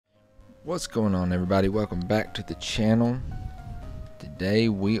What's going on, everybody? Welcome back to the channel. Today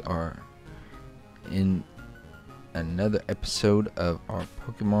we are in another episode of our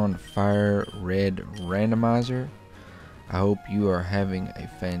Pokemon Fire Red Randomizer. I hope you are having a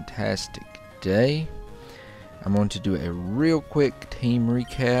fantastic day. I'm going to do a real quick team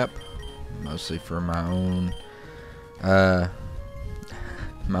recap, mostly for my own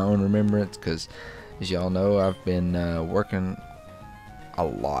remembrance, because as y'all know, I've been working a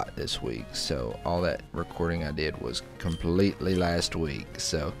lot this week, so all that recording I did was completely last week.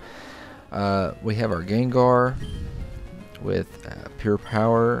 So we have our Gengar with Pure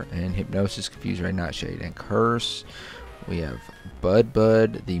Power and Hypnosis, Confuse Ray, Nightshade, and Curse. We have Bud,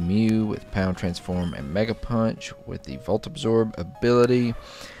 the Mew with Pound, Transform, and Mega Punch with the Volt Absorb ability.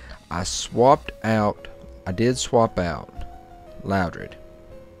 I did swap out Loudred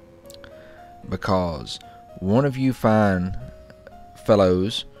because one of you fine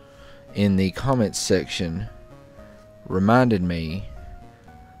fellows in the comments section reminded me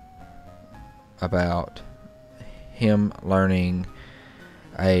about him learning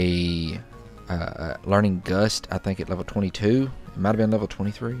learning Gust, I think at level 22. It might have been level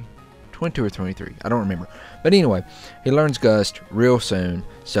 23, 22 or 23, I don't remember. But anyway, he learns Gust real soon.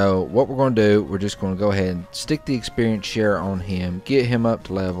 So what we're going to do, we're just going to go ahead and stick the experience share on him, get him up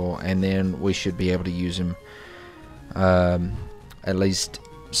to level, and then we should be able to use him at least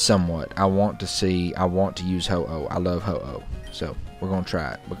somewhat. I want to use Ho-Oh. I love Ho-Oh. So we're going to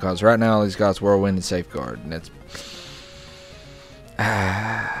try it, because right now he's got Whirlwind and Safeguard, and that's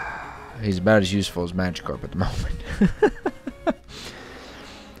he's about as useful as Magikarp at the moment.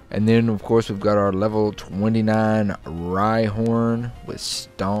 And then of course we've got our level 29 Rhyhorn with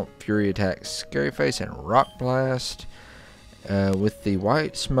Stomp, Fury Attack, Scary Face, and Rock Blast. With the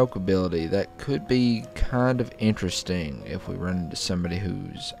White Smoke ability, that could be kind of interesting if we run into somebody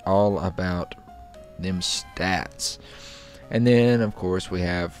who's all about them stats. And then of course we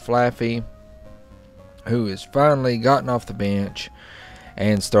have Flaffy, who has finally gotten off the bench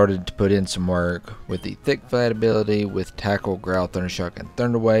and started to put in some work with the Thick Flat ability with Tackle, Growl, Thundershock, and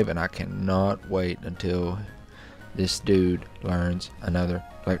Thunder Wave. And I cannot wait until this dude learns another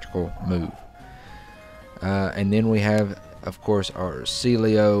electrical move. And then we have, of course, our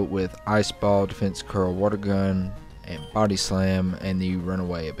Celio with Ice Ball, Defense Curl, Water Gun, and Body Slam, and the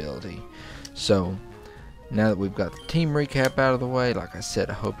Runaway ability. So now that we've got the team recap out of the way, like I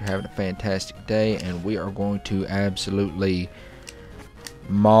said, I hope you're having a fantastic day, and we are going to absolutely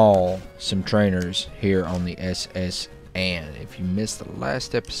maul some trainers here on the SSN. If you missed the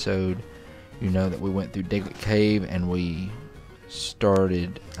last episode, you know that we went through Diglett Cave, and we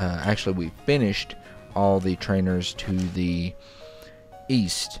started, actually we finished all the trainers to the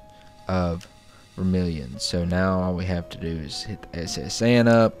east of Vermilion. So now all we have to do is hit the SSN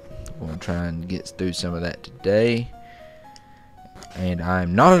up. We're going to try and get through some of that today. And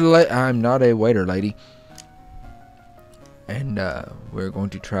I'm not a waiter lady. And we're going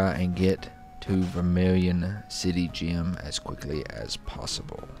to try and get to Vermilion City Gym as quickly as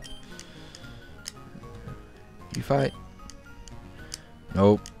possible. You fight?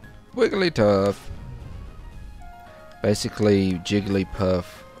 Nope. Wigglytuff. Basically Jigglypuff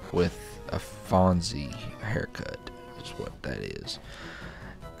with a Fonzie haircut is what that is.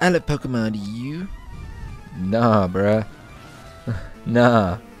 I love Pokemon, do you? Nah, bruh.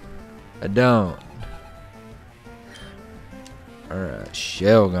 Nah, I don't. Alright,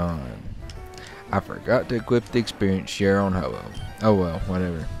 Shelgon. I forgot to equip the experience share on Ho-Oh. Oh well,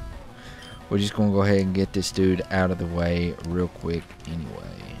 whatever. We're just gonna go ahead and get this dude out of the way real quick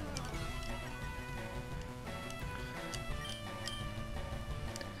anyway.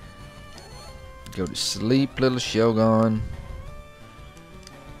 Go to sleep, little Shelgon.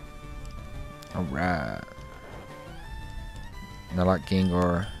 Alright. And I like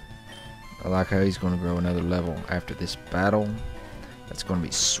Gengar. I like how he's going to grow another level after this battle. That's going to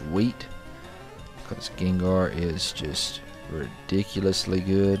be sweet, because Gengar is just ridiculously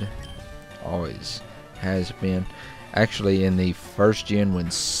good. Always has been. Actually, in the first gen, when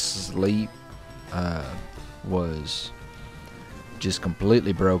Sleep was just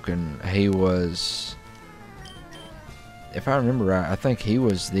completely broken, he was, if I remember right, I think he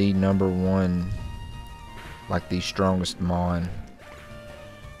was the #1, like the strongest Mon.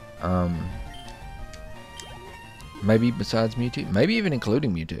 Maybe besides Mewtwo, maybe even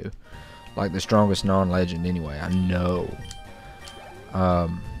including Mewtwo, like the strongest non-legend anyway, I know.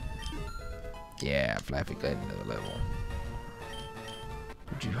 Yeah, Flaffy got another level.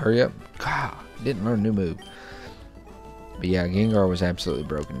 Would you hurry up? God, didn't learn a new move. But yeah, Gengar was absolutely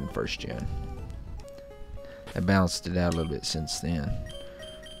broken in first gen. I balanced it out a little bit since then.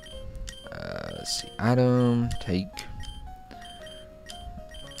 Let's see. Item, take.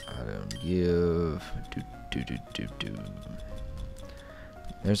 Item, give. Do.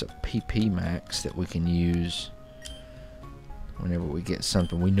 There's a PP max that we can use whenever we get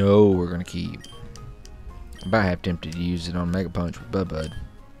something we know we're going to keep. I'm about half tempted to use it on Mega Punch with Bud.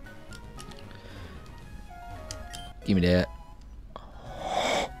 Give me that.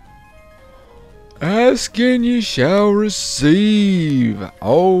 Ask and you shall receive.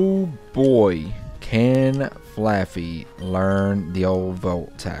 Oh boy, can Flaffy learn the old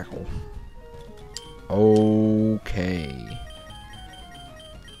Volt Tackle? Okay.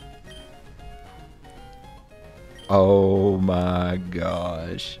 Oh my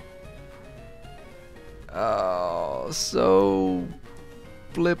gosh. Oh, so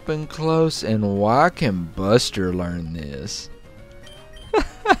flipping close. And why can Buster learn this?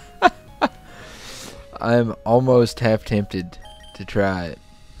 I'm almost half tempted to try it.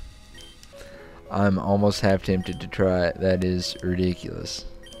 That is ridiculous.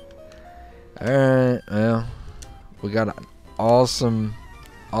 Alright, well, we got an awesome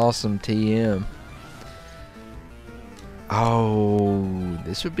TM. Oh,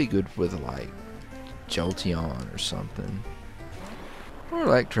 this would be good with like Jolteon or something. Or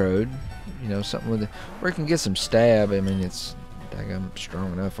Electrode. You know, something with it where it can get some stab. I mean, it's I'm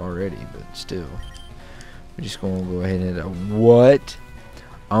strong enough already, but still. We're just going to go ahead and what?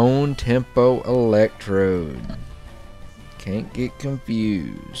 On tempo Electrode. Can't get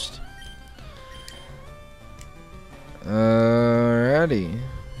confused. Alrighty.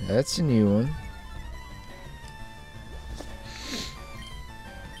 That's a new one.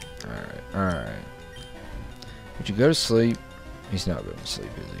 Alright. Would you go to sleep? He's not going to sleep,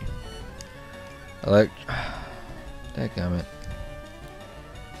 is he? Dadgummit.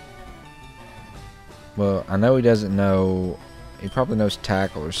 Well, I know he doesn't know. He probably knows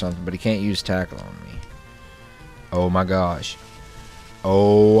Tackle or something, but he can't use Tackle on me. Oh my gosh.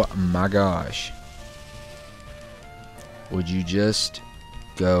 Oh my gosh. Would you just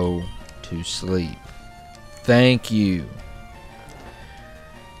go to sleep? Thank you.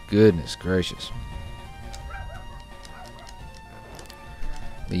 Goodness gracious.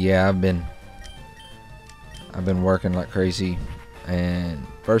 But yeah, I've been working like crazy, and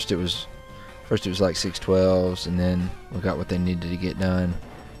first it was like 612s, and then we got what they needed to get done.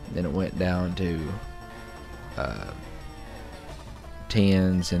 Then it went down to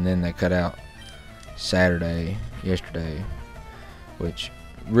 10s, and then they cut out yesterday, which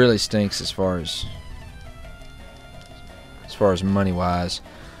really stinks as far as money wise,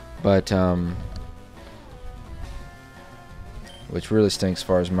 but at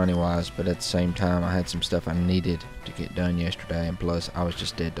the same time I had some stuff I needed to get done yesterday, and plus I was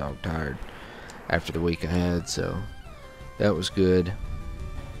just dead dog tired after the week I had, so that was good.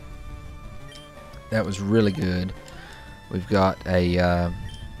 That was really good. We've got a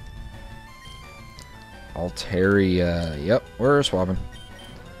Altaria. Yep, we're swapping.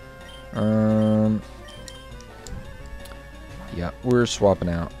 Yeah, we're swapping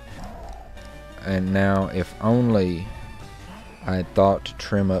out. And now, if only I had thought to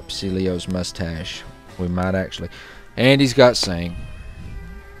trim up Celio's mustache, we might actually. And he's got Sing.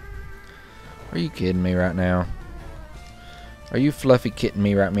 Are you kidding me right now? Are you fluffy kidding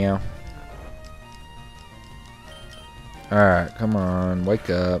me right meow? Alright, come on. Wake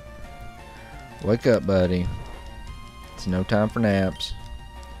up. Wake up, buddy. It's no time for naps.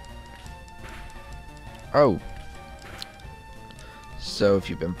 Oh. So if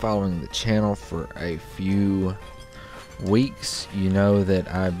you've been following the channel for a few weeks, you know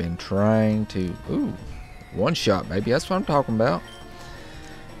that I've been trying to... Ooh. One shot, baby. That's what I'm talking about.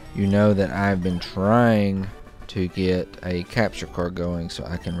 You know that I've been trying to get a capture card going so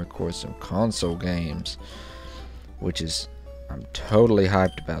I can record some console games, which is, I'm totally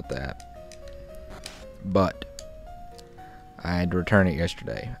hyped about that. But I had to return it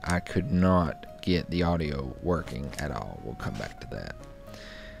yesterday. I could not get the audio working at all. We'll come back to that.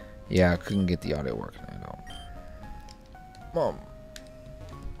 Yeah, I couldn't get the audio working at all. Mom,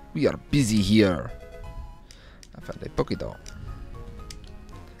 we are busy here. I found a Pokédoll.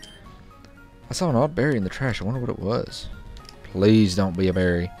 I saw an odd berry in the trash. I wonder what it was. Please don't be a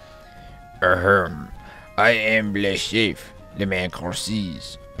berry. Ahem. I am le chef, le man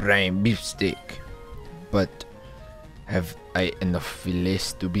Corsi's prime beef steak. But have I enough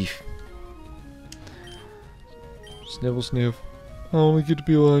fillets to beef? Snivel, sniff. I only get to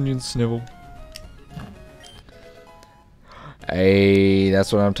peel onions, snivel. Hey,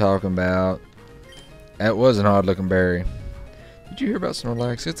 that's what I'm talking about. That was an odd looking berry. Did you hear about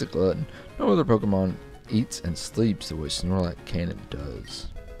Snorlax? It's a glutton. No other Pokemon eats and sleeps the way Snorlax can and does.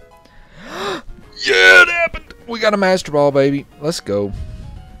 We got a Master Ball, baby. Let's go.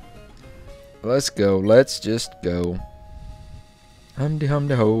 Let's go. Let's just go. Humdy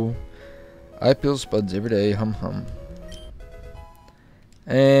humdy ho. I peel spuds every day. Hum hum.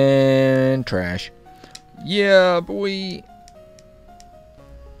 And trash. Yeah, boy.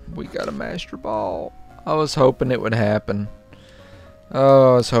 We got a Master Ball. I was hoping it would happen.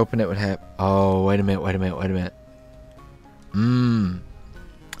 Oh, I was hoping it would happen. Oh, wait a minute, wait a minute, wait a minute. I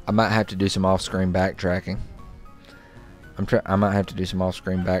might have to do some off-screen backtracking. I might have to do some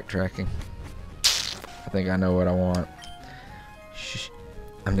off-screen backtracking. I think I know what I want. Shh.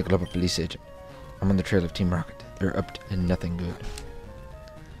 I'm the global police agent. I'm on the trail of Team Rocket. They're up to nothing good.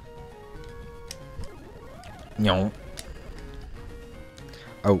 No.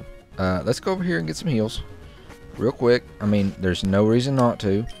 Oh, let's go over here and get some heals. Real quick. I mean, there's no reason not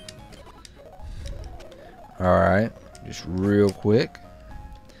to. Alright. Just real quick.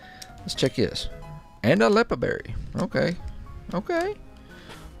 Let's check this. And a Lepa Berry. Okay. Okay.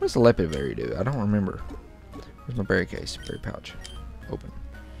 What does a Lepa Berry do? I don't remember. Where's my berry case? Berry pouch. Open.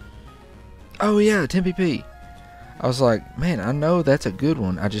 Oh, yeah. 10 PP. I was like, man, I know that's a good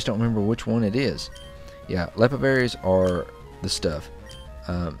one. I just don't remember which one it is. Yeah. Lepa Berries are the stuff.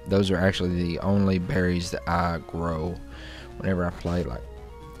 Those are actually the only berries that I grow whenever I play, like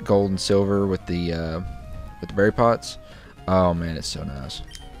gold and silver with the berry pots. Oh man, it's so nice.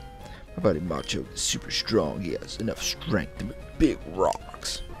 My buddy Macho is super strong. He has enough strength to make big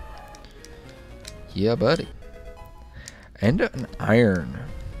rocks. Yeah, buddy. And an iron.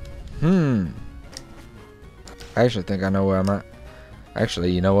 I actually think I know where I might.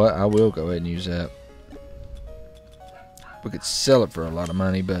 Actually, you know what? I will go ahead and use that. We could sell it for a lot of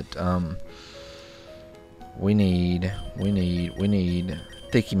money, but we need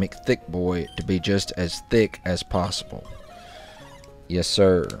Thicky McThick Boy to be just as thick as possible. Yes,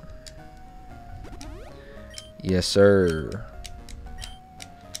 sir. Yes, sir.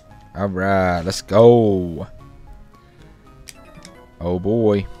 All right, let's go. Oh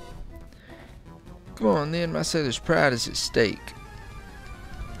boy. Come on, then. My sailor's pride is at stake.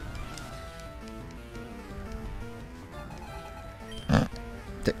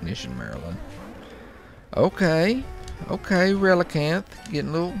 Technician Maryland. Okay. Okay, Relicanth.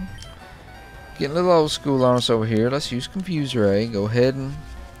 Getting a little old school on us over here. Let's use Confuse Ray. Go ahead and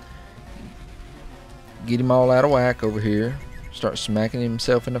get him all out of whack over here. Start smacking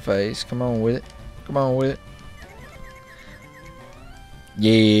himself in the face. Come on with it. Come on with it.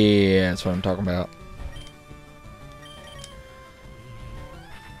 Yeah, that's what I'm talking about.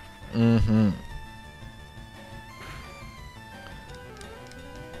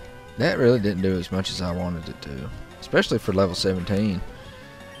 That really didn't do as much as I wanted it to, especially for level 17.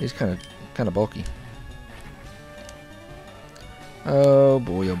 He's kind of bulky. Oh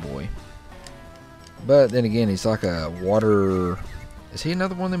boy, oh boy. But then again, he's like a water. Is he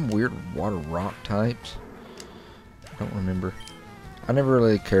another one of them weird water rock types? I don't remember. I never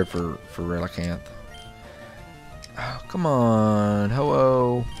really cared for Relicanth. Oh, come on,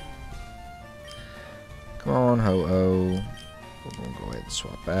 Ho-Oh. Come on, Ho-Oh. We're going to go ahead and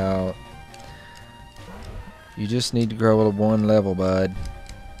swap out. You just need to grow one level, bud.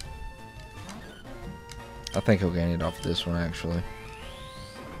 I think he'll gain it off this one, actually.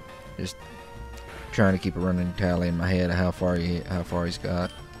 Just trying to keep a running tally in my head of how far he's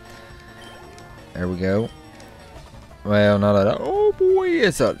got. There we go. Well, not at all. Oh boy,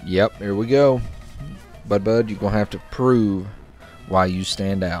 it's a. Yep, here we go. Bud, you're gonna have to prove why you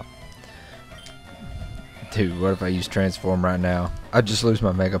stand out. Dude, what if I use Transform right now? I'd just lose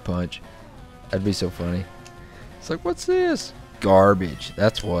my Mega Punch. That'd be so funny. It's like, what's this? Garbage.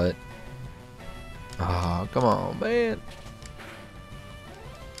 That's what. Oh, come on, man.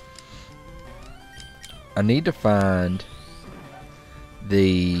 I need to find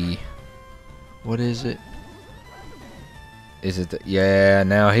the... What is it? Is it the... Yeah,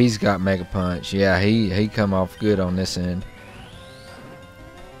 now he's got Mega Punch. Yeah, he come off good on this end.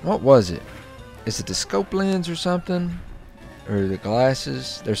 What was it? Is it the scope lens or something? Or the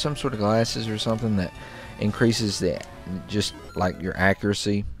glasses? There's some sort of glasses or something that increases the... Just like your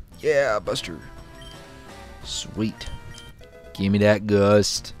accuracy. Yeah, Buster. Sweet. Give me that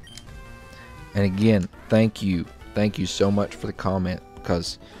gust. And again, thank you. Thank you so much for the comment,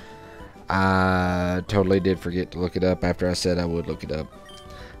 because I totally did forget to look it up after I said I would look it up.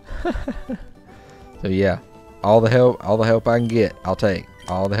 So yeah, all the help I can get, I'll take.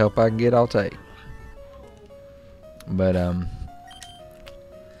 All the help I can get, I'll take. But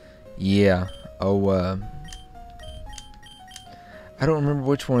yeah. Oh, I don't remember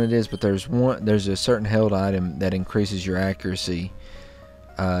which one it is, but there's a certain held item that increases your accuracy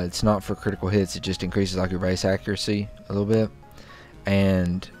It's not for critical hits. It just increases like your base accuracy a little bit.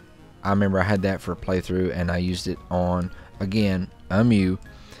 And I remember I had that for a playthrough, and I used it on, again, a Mew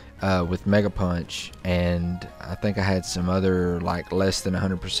with Mega Punch, and I think I had some other like less than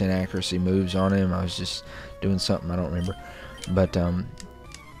 100% accuracy moves on him. I was just doing something, I don't remember. But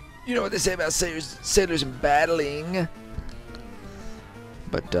you know what they say about sailors and battling.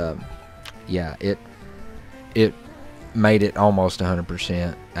 But yeah, it made it almost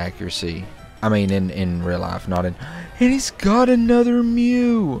 100% accuracy. I mean, in real life, not in. And he's got another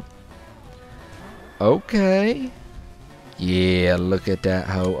Mew. Okay. Yeah, look at that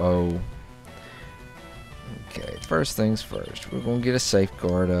ho-oh. Okay, first things first. We're gonna get a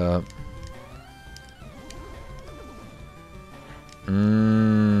safeguard up.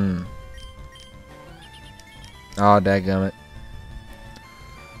 Oh, dadgummit.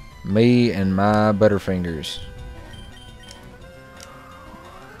 Me and my butterfingers.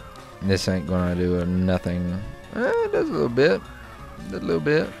 This ain't gonna do nothing. It does a little bit. A little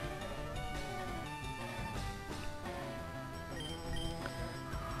bit.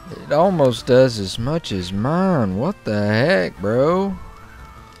 It almost does as much as mine. What the heck, bro?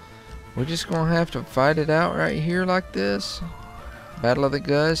 We're just gonna have to fight it out right here like this. Battle of the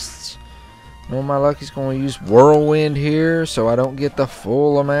Gusts. Knowing my luck, he's gonna use Whirlwind here so I don't get the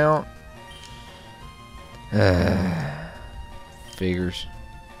full amount. Figures.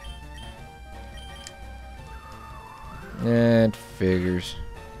 It figures.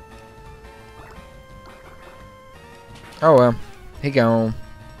 Oh well, he gone.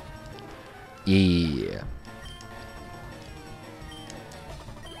 Yeah.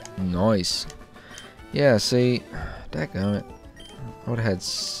 Nice. Yeah, see, dadgummit. I would have had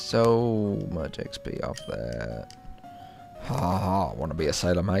so much XP off that. Ha ha, wanna be a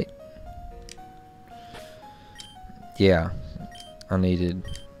sailor, mate? Yeah. I needed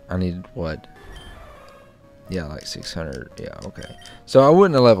what? Yeah, like 600. Yeah, okay. So I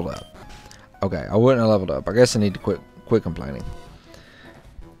wouldn't have leveled up. Okay, I wouldn't have leveled up. I guess I need to quit complaining.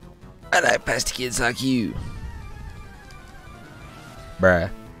 I like pasty kids like you. Bruh.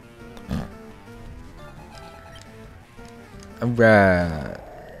 Alright.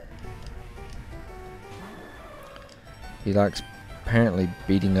 He likes apparently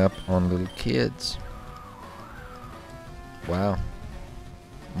beating up on little kids. Wow.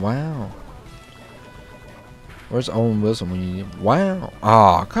 Wow. Where's Owen Wilson when you need him? Wow.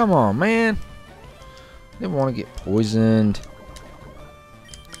 Aw, come on, man. Didn't want to get poisoned.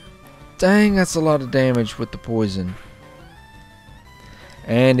 Dang, that's a lot of damage with the poison.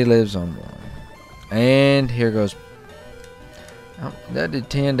 And he lives on one. And here goes. Oh, that did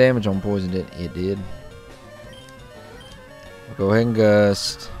 10 damage on poison, didn't it? It did. We'll go ahead and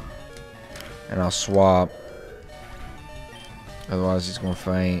gust. And I'll swap. Otherwise he's going to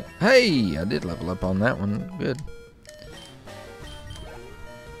faint. Hey, I did level up on that one. Good.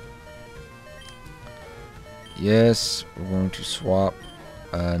 Yes, we're going to swap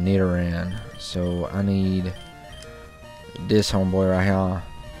Nidoran. So I need this homeboy right here.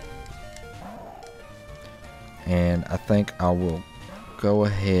 And I think I will go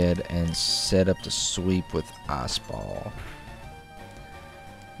ahead and set up the sweep with Ice Ball.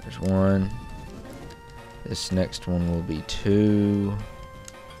 There's one. This next one will be 2.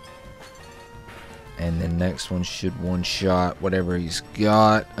 And the next one should one-shot whatever he's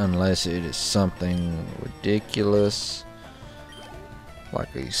got, unless it is something ridiculous.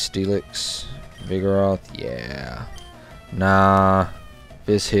 Like a Steelix, Vigoroth, yeah. Nah, if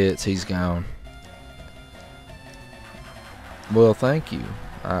this hits, he's gone. Well, thank you.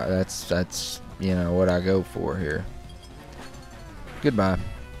 That's you know what I go for here. Goodbye.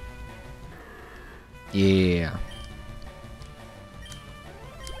 Yeah.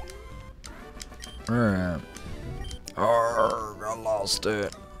 Alright. Arrgh, I lost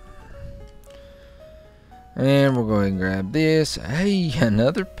it. And we'll go ahead and grab this. Hey,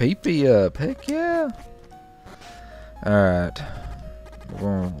 another PP up. Heck yeah. Alright. We're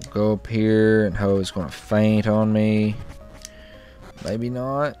going to go up here and hope it's going to faint on me. Maybe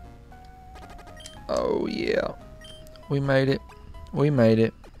not. Oh, yeah. We made it. We made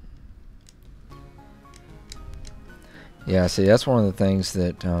it. Yeah, see, that's one of the things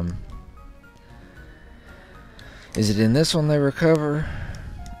that, is it in this one they recover?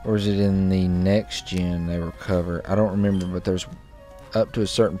 Or is it in the next gen they recover? I don't remember, but there's, up to a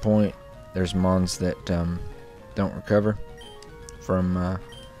certain point, there's mons that, don't recover from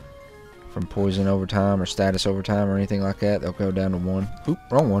poison over time or status over time or anything like that. They'll go down to 1. Oop,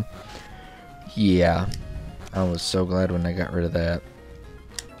 wrong one. Yeah. I was so glad when they got rid of that.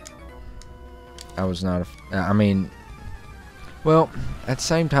 I was not I mean, Well, at the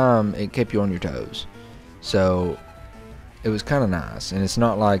same time, it kept you on your toes. So, it was kind of nice. And it's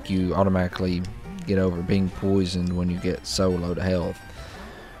not like you automatically get over being poisoned when you get so low to health.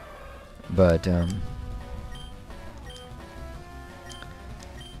 But,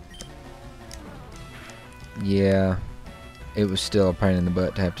 yeah, it was still a pain in the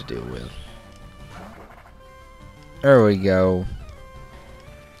butt to have to deal with. There we go.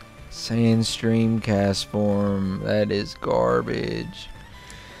 Sandstream cast form. That is garbage.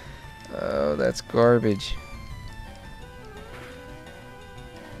 Oh, that's garbage.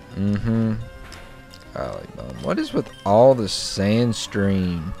 Mm-hmm. Golly bum. What is with all the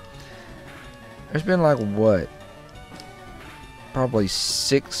Sandstream? There's been like what? Probably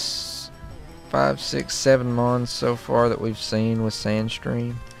 5, 6, 7 months so far that we've seen with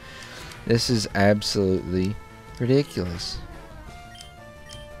Sandstream. This is absolutely ridiculous.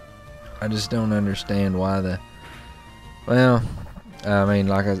 I just don't understand why the... Well, I mean,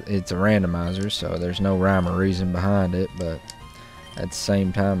 it's a randomizer, so there's no rhyme or reason behind it, but at the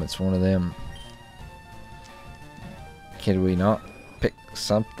same time, it's one of them. Can we not pick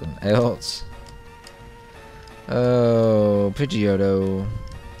something else? Oh, Pidgeotto.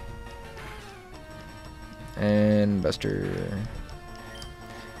 And Buster.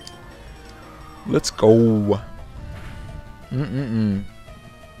 Let's go. Dang.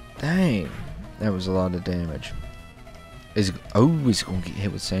 That was a lot of damage. Is he gonna get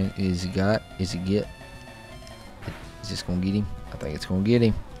hit with sand? Is this gonna get him? I think it's gonna get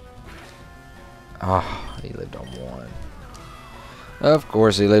him. Ah, he lived on 1. Of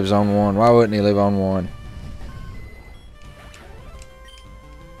course he lives on 1. Why wouldn't he live on 1?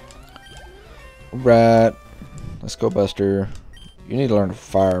 Alright. Let's go, Buster. You need to learn a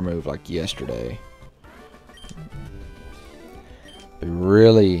fire move like yesterday. Be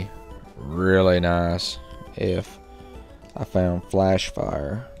really, really nice if I found flash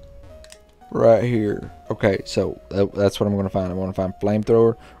fire right here. Okay, so that's what I'm going to find. I'm going to find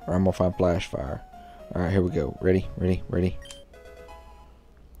flamethrower or I'm going to find flash fire. Alright, here we go. Ready, ready, ready.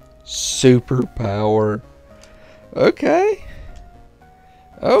 Superpower. Okay.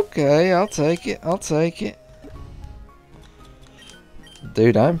 Okay, I'll take it. I'll take it.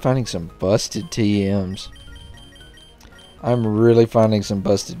 Dude, I'm finding some busted TMs. I'm really finding some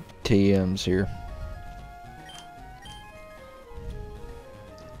busted TMs here.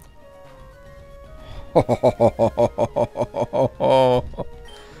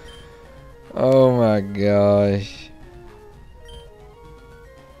 Oh my gosh.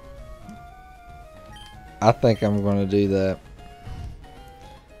 I think I'm going to do that.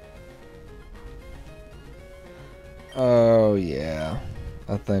 Oh yeah.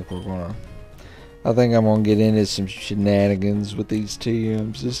 I think I'm gonna get into some shenanigans with these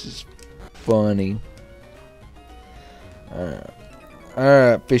TMs. This is funny.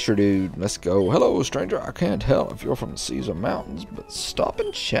 Alright, Fisher dude, let's go. Hello, stranger. I can't tell if you're from the seas or mountains, but stop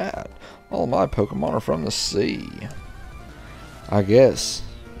and chat. All my Pokemon are from the sea. I guess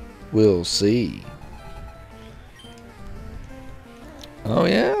we'll see. Oh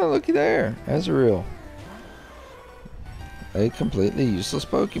yeah, looky there. Azurill. A completely useless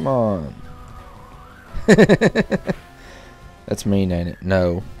Pokemon. That's mean, ain't it?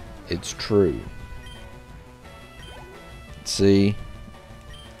 No, it's true. Let's see.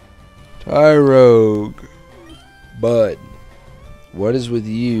 Tyrogue. Bud. What is with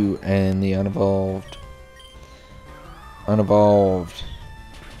you and the unevolved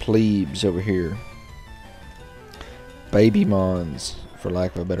plebes over here? Babymons, for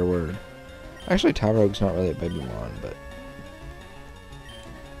lack of a better word. Actually, Tyrogue's not really a Babymon, but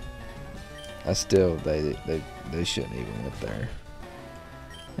I still, they shouldn't even went there.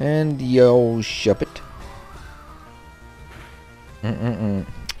 And yo, Shuppet.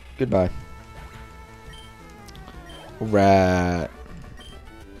 Goodbye. Alright.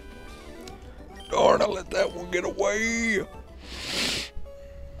 Darn, I let that one get away.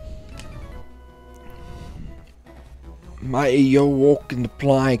 Mighty, you're walking the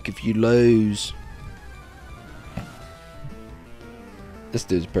plank if you lose. This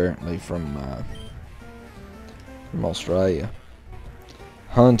dude's apparently from Australia.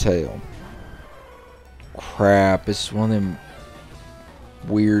 Huntail. Crap, this is one of them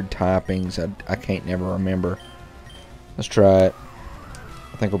weird typings I can't never remember. Let's try it.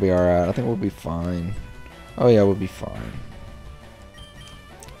 I think we'll be alright. I think we'll be fine. Oh yeah, we'll be fine.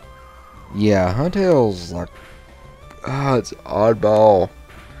 Yeah, Huntail's like... Ah, it's oddball.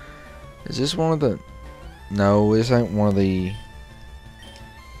 Is this one of the... No, this ain't one of the...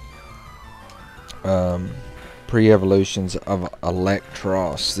 pre-evolutions of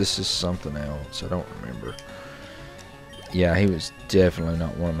Electros. This is something else. I don't remember. Yeah, he was definitely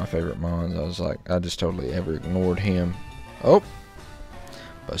not one of my favorite mons. I was like, I just totally ever ignored him. Oh,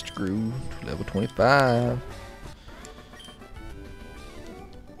 Buster Groove, level 25.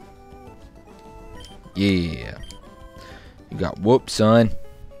 Yeah, you got whooped, son.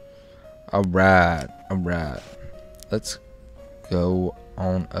 All right. Let's go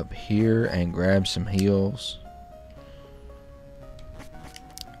on up here and grab some heals.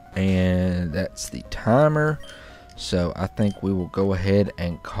 And that's the timer. So I think we will go ahead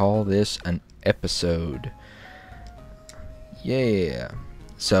and call this an episode. Yeah.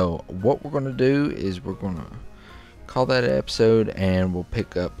 So what we're going to do is we're going to call that an episode, and we'll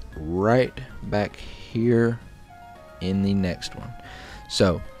pick up right back here in the next one.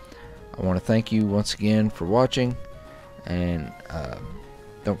 So I want to thank you once again for watching, and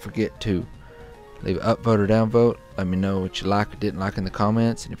don't forget to leave an upvote or downvote. Let me know what you like or didn't like in the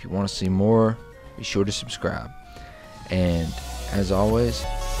comments, and if you want to see more, be sure to subscribe. And as always,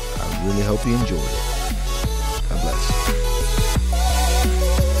 I really hope you enjoyed it.